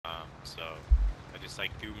so I just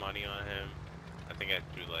like threw money on him. I think I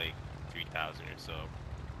threw like 3,000 or so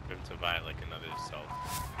for him to buy like another self.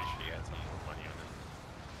 Pretty sure he had some more money on him.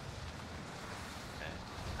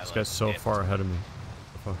 And This guy's so far ahead of me.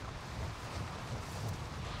 What the fuck?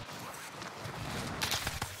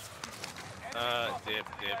 Dip.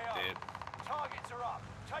 Targets are up.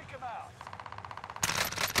 Take them out.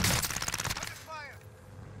 Under fire.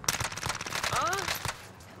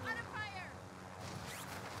 Under fire.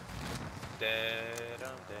 Dead,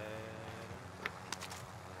 I'm dead.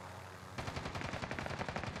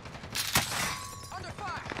 Under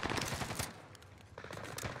fire.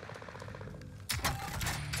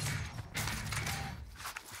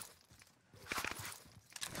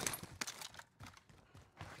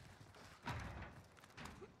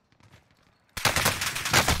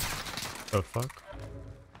 The fuck?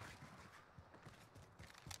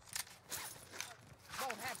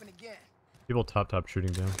 Won't happen again. People top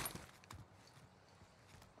shooting down.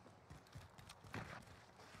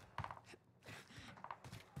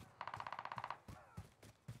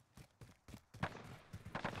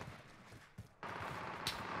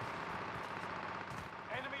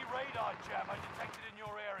 Enemy radar jammer detected in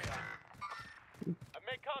your area. I've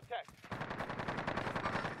made contact.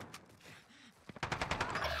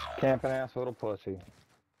 Camping ass little pussy.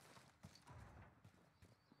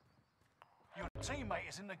 Your teammate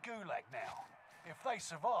is in the gulag now. If they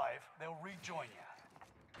survive, they'll rejoin you.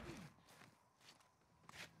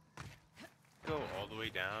 Go all the way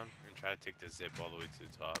down and try to take the zip all the way to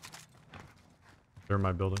the top. They're in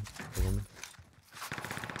my building. The woman.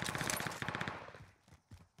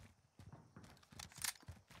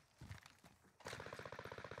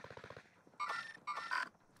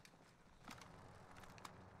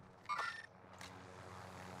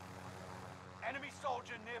 Enemy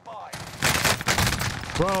soldier nearby.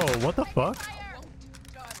 Bro, what the fuck? Fire.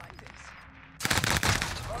 Won't die like this.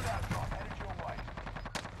 Loadout drop headed your way.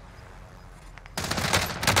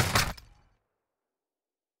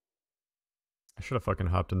 I should have fucking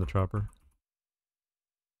hopped in the chopper.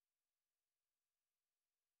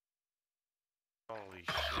 Holy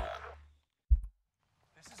shit.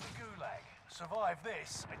 This is the gulag. Survive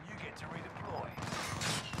this, and you get to redeploy.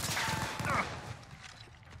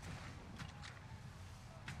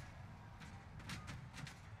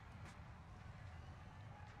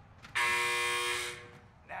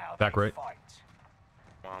 Now Back they right. fight.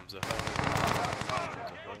 Bombs a Your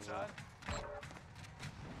turn.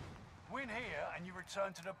 Win here, and you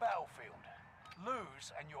return to the battlefield.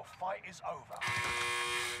 Lose, and your fight is over.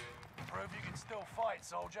 Prove you can still fight,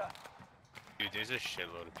 soldier. Dude, there's a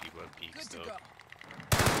shitload of people at peak Good to still. go.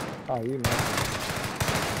 Oh, you know.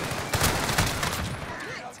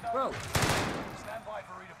 Bro. Stand by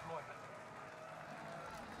for redeployment.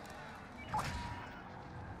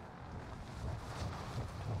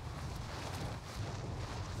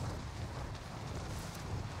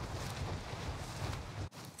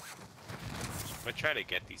 I'm gonna try to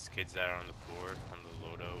get these kids that are on the floor on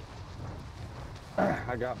the loadout.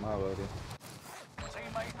 I got my loading.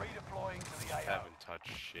 Teammate redeploying to the I AO. haven't touched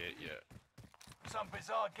shit yet. Some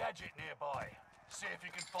bizarre gadget nearby. See if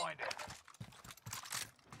you can find it.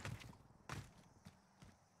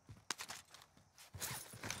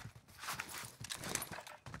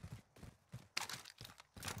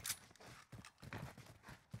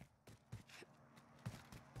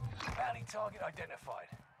 Bounty target identified.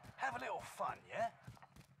 Have a little fun, yeah?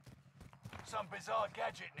 Some bizarre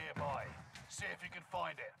gadget nearby. See if you can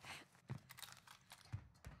find it.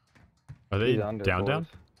 Are they He's under, down? boys.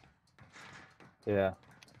 Yeah.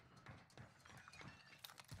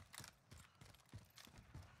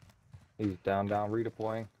 He's down,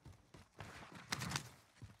 redeploying.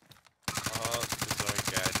 Oh, bizarre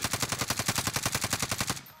gadgets.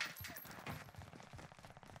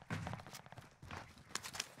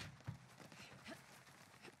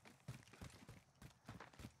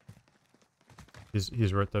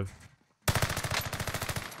 He's right there.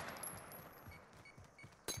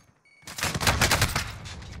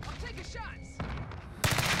 I'm taking shots.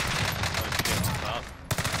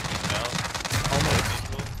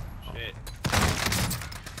 Shit.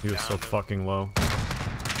 He was so Down him. fucking low.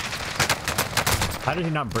 How did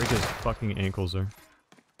he not break his fucking ankles there?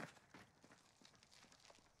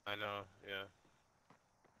 I know, yeah.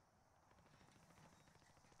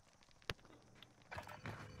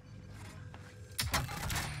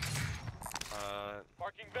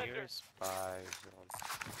 Marking vendor. Near spy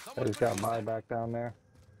zone. I just got my back down there.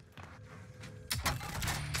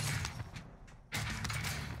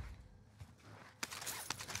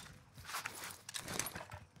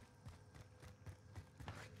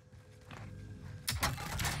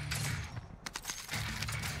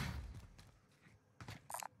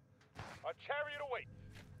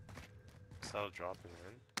 cell dropping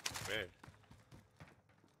in? Where?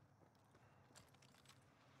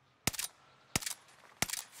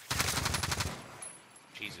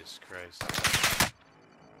 Jesus Christ.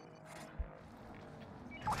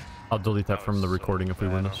 I'll delete that from was the so recording if we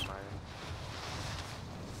win bad this. on mine.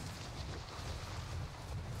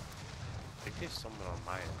 I think there's someone on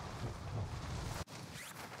my end.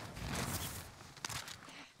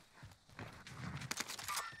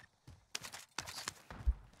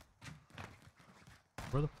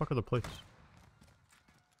 Where the fuck are the plates?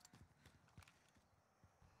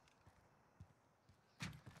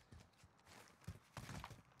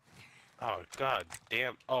 Oh god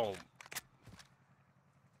damn. Oh.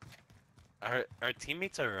 Our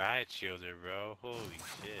teammates are riot shielder, bro. Holy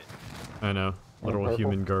shit. I know. Little purple.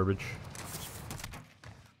 human garbage.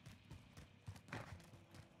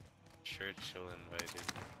 Churchill invited.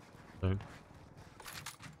 Same.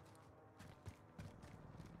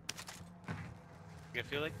 I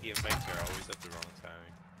feel like the invites are always at the wrong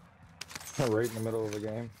timing. Right in the middle of the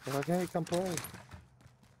game. They're like, hey, come play.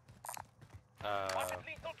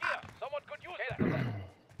 Someone could use that.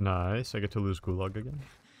 Nice. I get to lose Gulag again.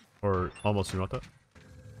 Or almost, you want that?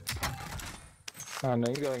 Oh, no,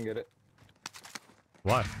 you go and get it.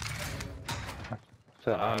 Why?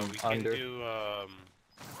 So I'm we can under. do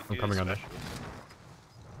I'm coming under. specials.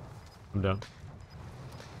 I'm down.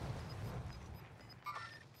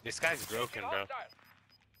 This guy's broken, bro.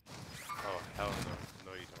 Oh hell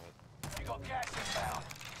no. No you don't. You got gas inbound.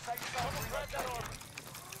 Safe zone relocated.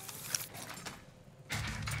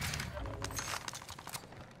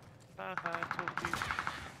 I told you.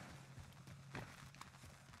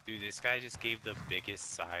 Dude, this guy just gave the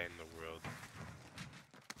biggest sigh in the world.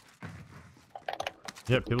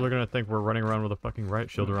 Yeah, people are gonna think we're running around with a fucking riot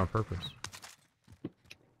shielder on purpose.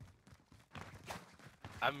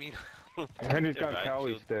 I mean, And he's the got riot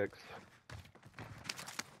Cali shield- sticks.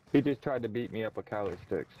 He just tried to beat me up with Cali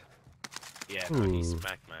sticks. Yeah, no, he Ooh.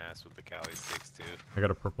 smacked my ass with the Cali sticks too. I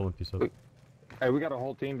got a purple MP7. Hey, we got a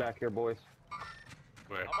whole team back here, boys.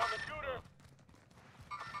 Where? I'm on the shooter.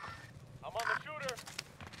 I'm on the shooter.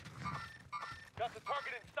 Got the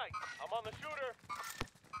target in sight. I'm on the shooter.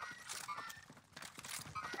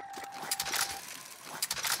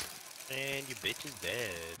 And your bitch is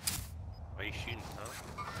dead. Why are you shooting, huh?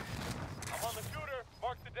 I'm on the shooter.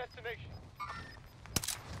 Mark the destination.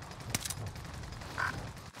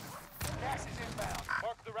 Gas is inbound.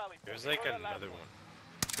 Mark the rally point. There's like You're on that another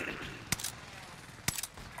last one.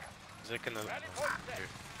 There's like another Rally one. point set. Here.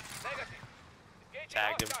 Negative. Engaging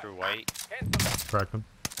Tagged him hostile. for white. Cancel. Cracked him.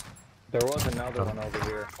 There was another one over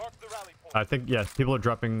here. Mark the rally point. I think, yeah, people are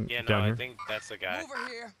dropping Yeah, no, down I here. think that's the guy. Mover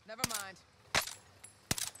here. Never mind.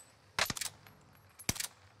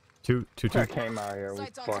 Two. I came out here. We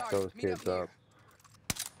Sights on fucked target. those Meet up kids here. up.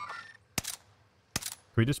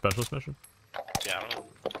 Can we do specialist mission? Yeah,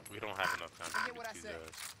 we don't have enough time Forget to what I do said.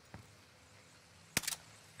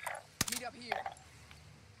 those. Meet up here.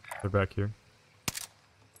 They're back here.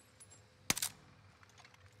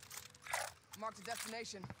 Mark the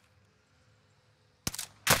destination.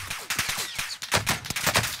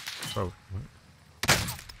 Oh, what?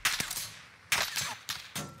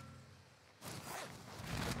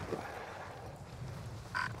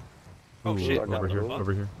 Oh Ooh, shit, I got over here, one.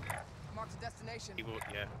 over here. Mark the destination. People,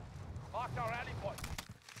 yeah. Marked our rally point.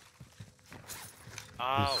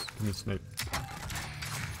 Oh, Please, give me a snake.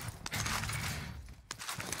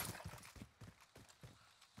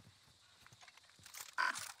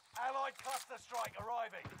 Allied cluster strike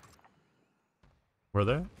arriving. Were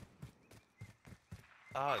they?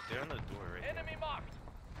 they're on the door right here. Enemy marked.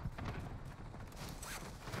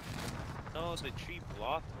 No, the tree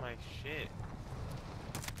blocked my shit.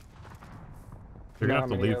 You're You know gonna how have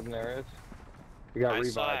to many leave. of them there is? We got I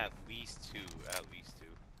revive. saw at least two.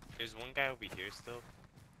 There's one guy over here still.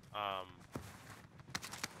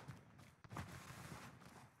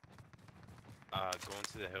 Going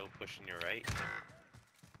to the hill, pushing your right.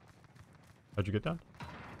 How'd you get down?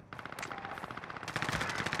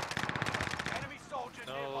 Enemy soldier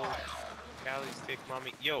No, nearby. Cali stick,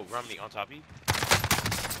 mommy. Yo, Romney, on top of you.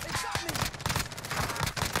 They shot me.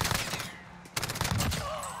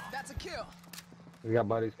 That's a kill. We got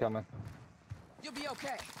buddies coming. You'll be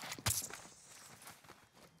okay.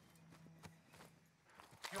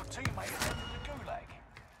 Your teammate is entered the gulag.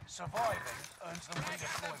 Surviving earns them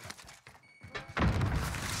redeployment.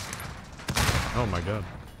 Oh my god.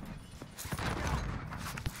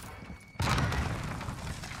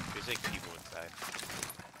 There's like people inside.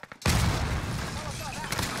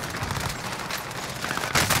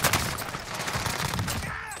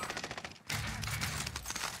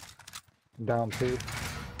 Down two.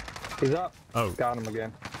 He's up. Oh. Got him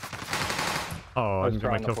again. Oh, I was didn't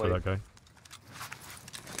get my trying to kill for play. that guy.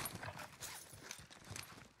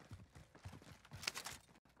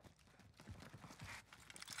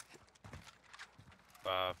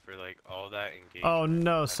 For like all that engagement. Oh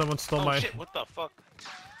no, someone stole Oh my... shit, what the fuck?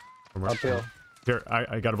 From where? Uphill. Here,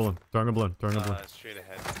 I got a balloon. Throwing a balloon. Throwing a balloon. Straight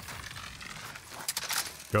ahead.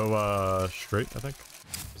 Go, straight, I think.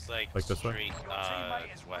 It's like This way? straight, Your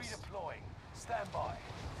teammate is west. redeploying. Stand by.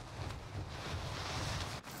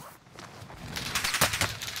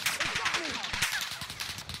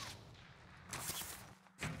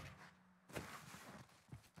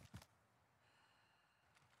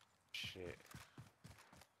 Shit.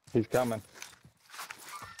 He's coming.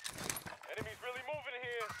 Enemy's really moving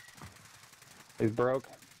here. He's broke.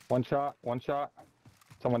 One shot. One shot.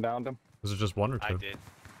 Someone downed him. Was it just one or I two? did.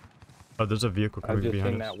 Oh, there's a vehicle I've coming just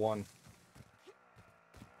behind seen us. that one.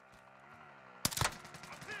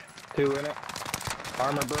 Two in it.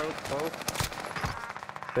 Armor broke.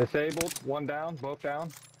 Both. Disabled. One down. Both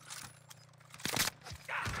down.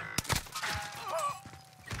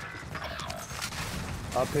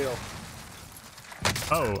 Uphill.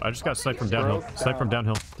 Oh, I just got sniped from downhill. Broke. Sniped from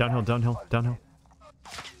downhill. Downhill, downhill, downhill.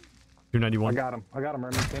 I 291. got him. I got him.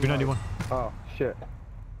 Ernie. 291. Oh, shit.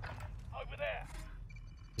 Over there.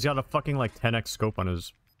 He's got a fucking like 10x scope on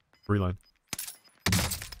his free line.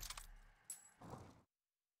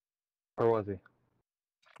 Where was he?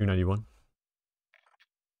 291.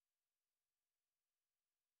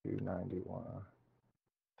 291.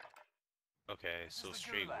 Okay, so This is the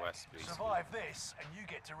straight gulag. west, basically. Survive this, and you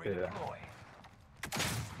get to Yeah. redeploy.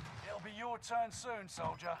 It'll be your turn soon,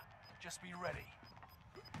 soldier. Just be ready.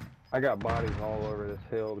 I got bodies all over this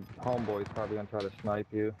hill. Homeboy's probably gonna try to snipe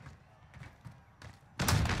you.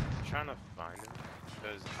 I'm trying to find him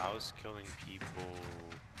because I was killing people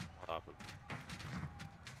on top of.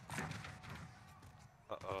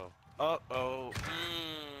 Uh-oh. Uh-oh.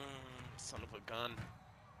 Son of a gun.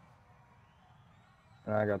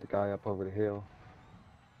 And I got the guy up over the hill.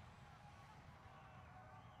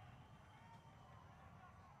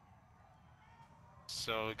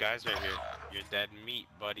 So, guys right here, you're dead meat,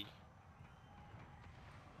 buddy.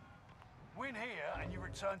 Win here, and you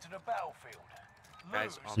return to the battlefield.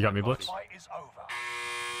 Guys, Lose, You got me, and Blitz? the fight is over.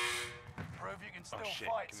 Prove you can still shit,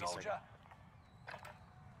 fight, give me a second.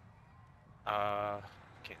 soldier.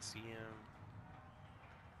 Can't see him.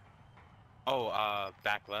 Oh,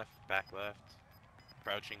 back left, back left.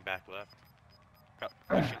 Crouching back left.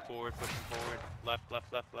 Pushing forward, left,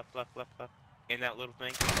 left, left, left, left, left, left. In that little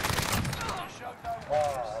thing. Show no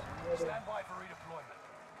weakness. Stand by for redeployment.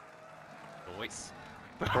 Voice.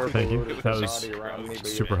 Thank you. Loaded That was body around me, but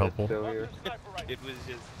super you're helpful. still here. It was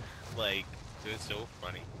just like, it was so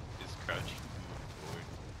funny. Just crouching forward.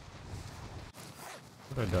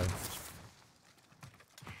 Where did I die?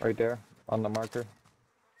 Right there, on the marker.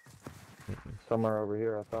 Somewhere over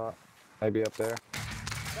here, I thought. Maybe up there.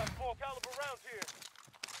 Got 4 caliber rounds here.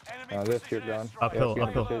 Enemy Now this your precision gun. airstrike. Uphill, Yeah,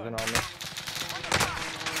 uphill. precision on me.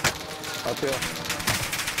 Uphill.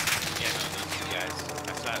 Yeah, no, those two guys.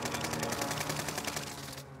 I saw it.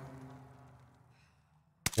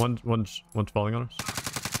 One's falling on us.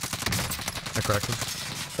 I cracked him.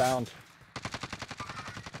 Downed.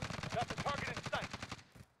 Got the target in sight.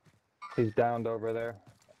 He's downed over there.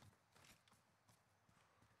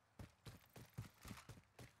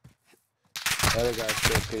 The other guy's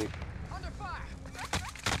still peak. Under fire.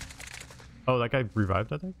 Oh, that guy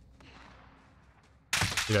revived, I think?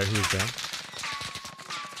 Yeah, he was down.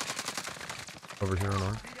 Over here on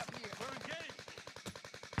our. Beat up here. We're engaged.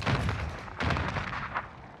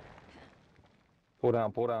 Pull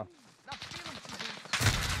down, pull down. Not feeling too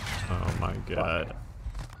good. Oh my god.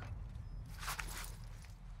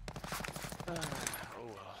 Oh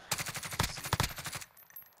well. Let's see.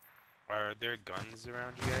 Are there guns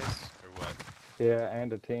around you guys, or what? Yeah,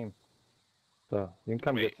 and a team. So, you can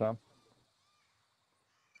come Wait. get some.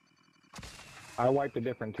 I wiped a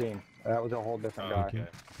different team. That was a whole different guy. Okay.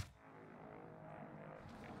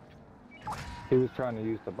 He was trying to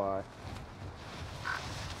use the buy.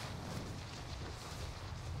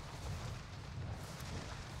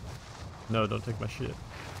 No, don't take my shit.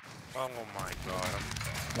 Oh my god.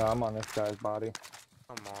 No, I'm on this guy's body.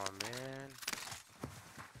 Come on, man.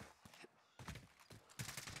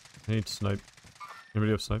 I need snipe.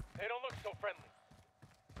 Anybody have snipe? They don't look so friendly.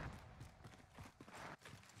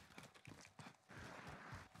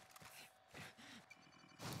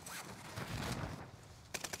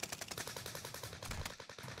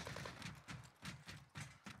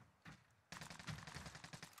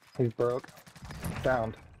 He's broke.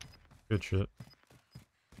 Downed. Good shit.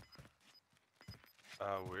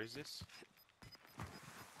 Where is this?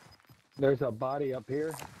 There's a body up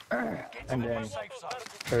here, Get to and the then safe zone.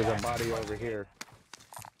 there's a body over here.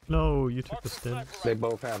 No, you took the stim. They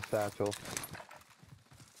both have satchels.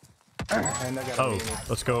 And they got a Oh, beanie.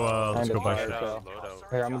 let's go. Let's And go a buy. fire Loadout, cell. loadout.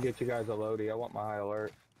 Here, I'm gonna get you guys a loadie. I want my high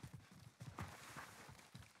alert.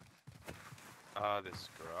 This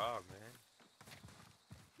grog,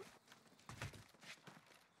 man.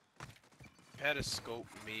 If I had a scope,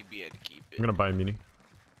 maybe I'd keep it. I'm gonna buy a mini.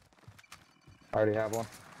 I already have one.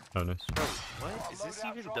 Oh, nice. Bro, what? Is this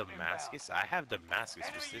even Damascus? I have Damascus.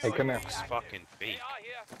 Was this Hey, come here. looks fucking fake?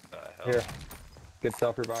 What the hell? Here. Get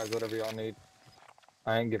self-revives, whatever y'all need.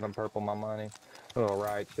 I ain't giving purple my money. Little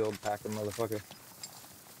riot shield packing motherfucker.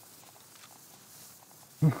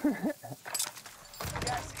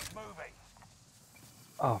 Gas is moving.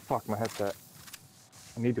 Oh, fuck my headset.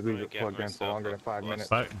 I need to I'm leave gonna it get plugged in for myself longer a than 5 minutes.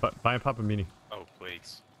 cluster. Buy and pop a mini. Oh,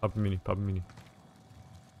 plates. Pop a mini. Pop a mini.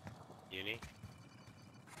 Uni?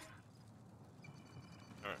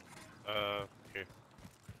 Alright. Here.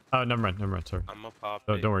 Oh, never mind. Never mind. Sorry. I'm gonna pop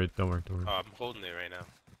Oh, it. don't worry. Don't worry. Don't worry. Oh, I'm holding it right now.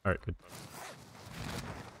 All right, good.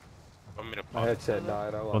 Want me to pop My it? headset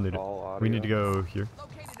died. I We'll lost need it. all audio. We need to go here.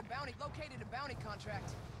 Located a bounty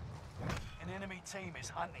contract. An enemy team is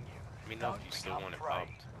hunting you. Let me know if you still want it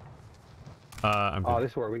popped. I'm Oh, good.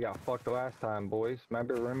 this is where we got fucked the last time, boys.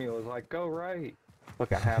 Remember Remy was like, go right.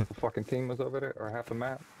 Look at half the fucking team was over there, or half the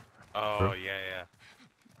map. Oh, True. yeah.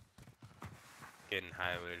 Getting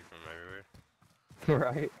highlighted from everywhere.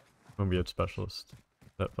 Right? When we had specialist.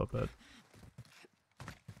 That felt bad.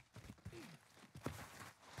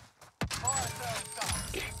 Fire sales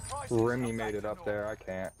done. Prices Remy come made back it to up normal. there. I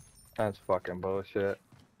can't. That's fucking bullshit.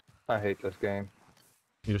 I hate this game.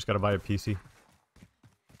 You just gotta buy a PC.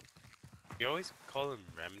 You always call him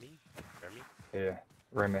Remy? Remy? Yeah,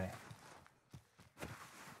 Remy.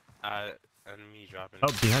 Enemy dropping.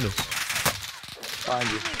 Oh, behind us. Find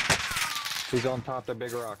you. He's on top of the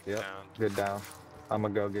big rock. Yep. Down. Good down. I'm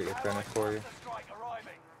gonna go get your finish for you. Cluster strike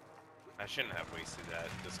arriving. I shouldn't have wasted that.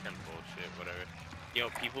 That's kind of bullshit, whatever. Yo,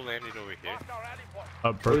 people landed over here. Oh,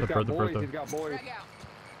 Oh, Bertha, he's got Bertha, boys. Bertha. He's got boys. Drag out.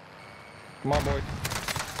 Come on, boys.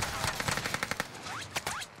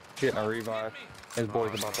 Getting a revive. His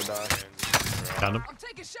boy's about to die. Found him. I'm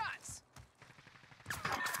taking shots.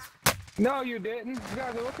 No, you didn't. You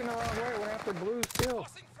guys are looking the wrong way. We're after Blue's kill.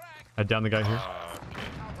 I downed the guy here. Okay.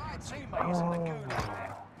 Teammates in the gulag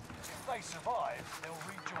now. If they survive, they'll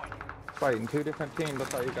rejoin you. Fighting two different teams. I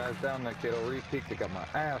thought you guys down that kid. Repeat. I got my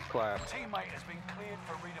ass clapped. Teammate has been cleared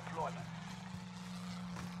for redeployment.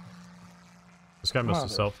 This guy must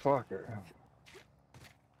have self. Motherfucker.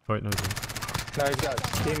 Wait, no, he didn't. No, he's got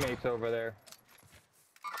teammates over there.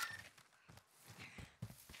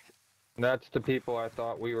 That's the people I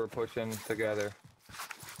thought we were pushing together.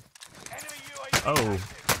 Enemy UAV Oh. active.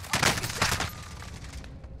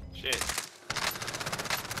 Shit.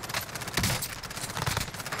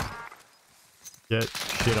 Get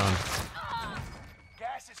shit on.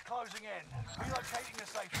 Gas is closing in. Relocating the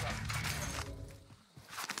safe zone.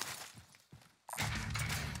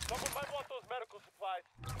 Someone might want those medical supplies.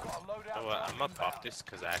 Got a loadout. Oh, I'm gonna inbound. pop this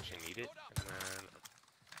because I actually need it. And then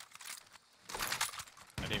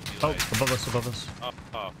I didn't Oh, realize. above us, above us.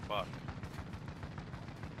 Oh, fuck.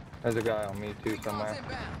 There's a guy on me too Recall's somewhere.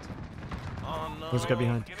 inbound. Oh no. There's a guy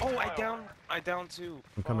behind. Oh, I down too.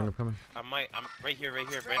 I'm coming, I'm coming. I'm right here, right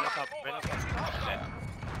on top, right on top. Oh, shit.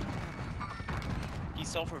 He's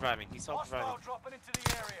self-reviving, Hostile dropping into the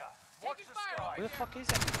area. Watch Taking the fire. sky. Where the fuck is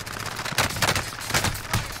that?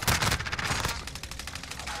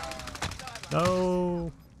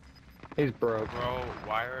 No. He's broke. Bro,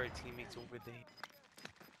 why are our teammates over there?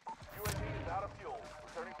 UAV is out of fuel.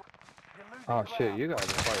 Returning. You're losing Oh ground. shit, you guys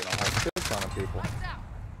are fighting a whole shit ton of people. Lights out.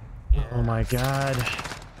 Oh my god.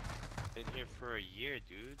 Been here for a year,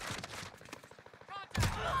 dude.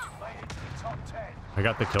 Made it to the top 10. I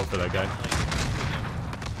got the kill for that guy. For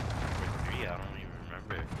 3, I don't even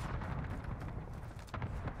remember.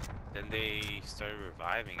 Then they started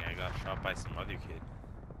reviving. I got shot by some other kid.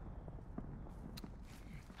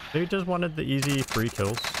 They just wanted the easy free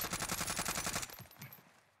kills.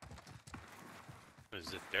 It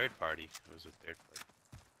was a third party.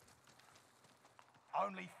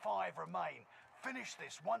 Only 5 remain. Finish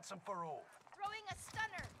this once and for all. Throwing a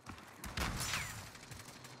stunner.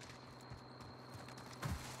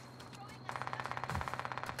 Throwing a stunner.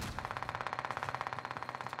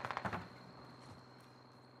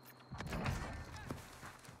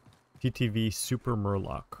 TTV Super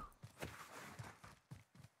Murloc.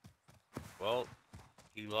 Well,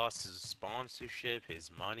 he lost his sponsorship, his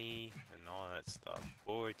money, and all that stuff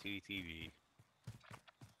for TTV.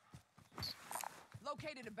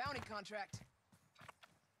 Located a bounty contract.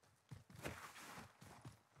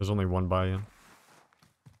 There's only one buy-in.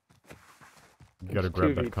 You gotta It's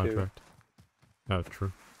grab 2v2. that contract. Oh,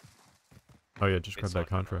 true. Oh yeah, just grab It's that not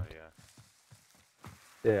gonna- contract.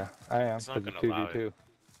 Yeah. Yeah, I am. It's not Because it's gonna allow 2v2.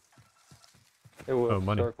 It will Oh,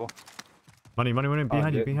 money. circle. Money, money, money,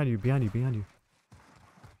 behind you, get- behind you, behind you, behind you.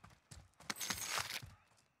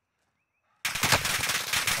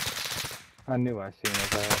 I knew I seen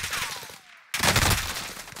his ass.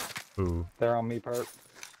 Ooh. They're on me, perp.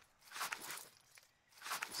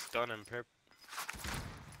 Stun him, perp.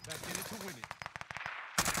 Back in it to win it.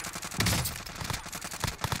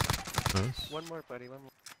 Nice. One more, buddy. One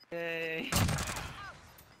more. Yay!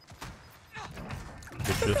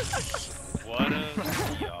 Good shit. What are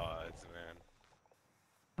the odds, man?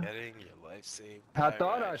 Getting your life saved. I by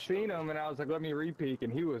thought I Rag seen Shoulder. him and I was like, let me re-peek,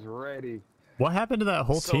 and he was ready. What happened to that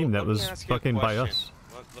whole So, team that let me was ask you a fucking by question. us?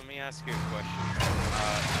 Let me ask you a question.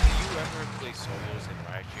 Do you ever play solos in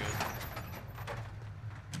Rag Shield?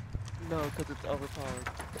 No, because it's overpowered.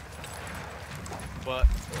 But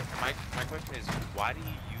my question is, why do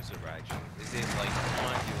you use a Rag Shield? Is it like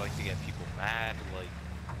fun? Do you like to get people mad? Like,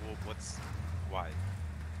 what's why?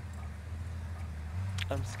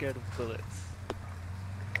 I'm scared of bullets.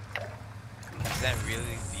 Is that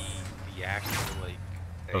really the actual like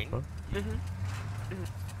thing? fuck?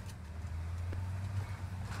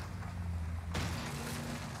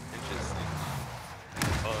 Interesting.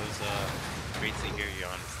 Oh, it was great to hear your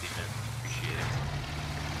honesty, man. Appreciate it.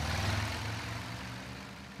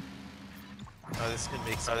 Oh, this could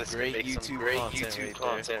make some great YouTube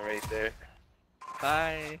content right there.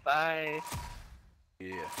 Bye. Bye.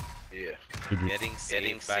 Yeah. GG. Getting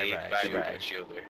saved by Rag Shielder.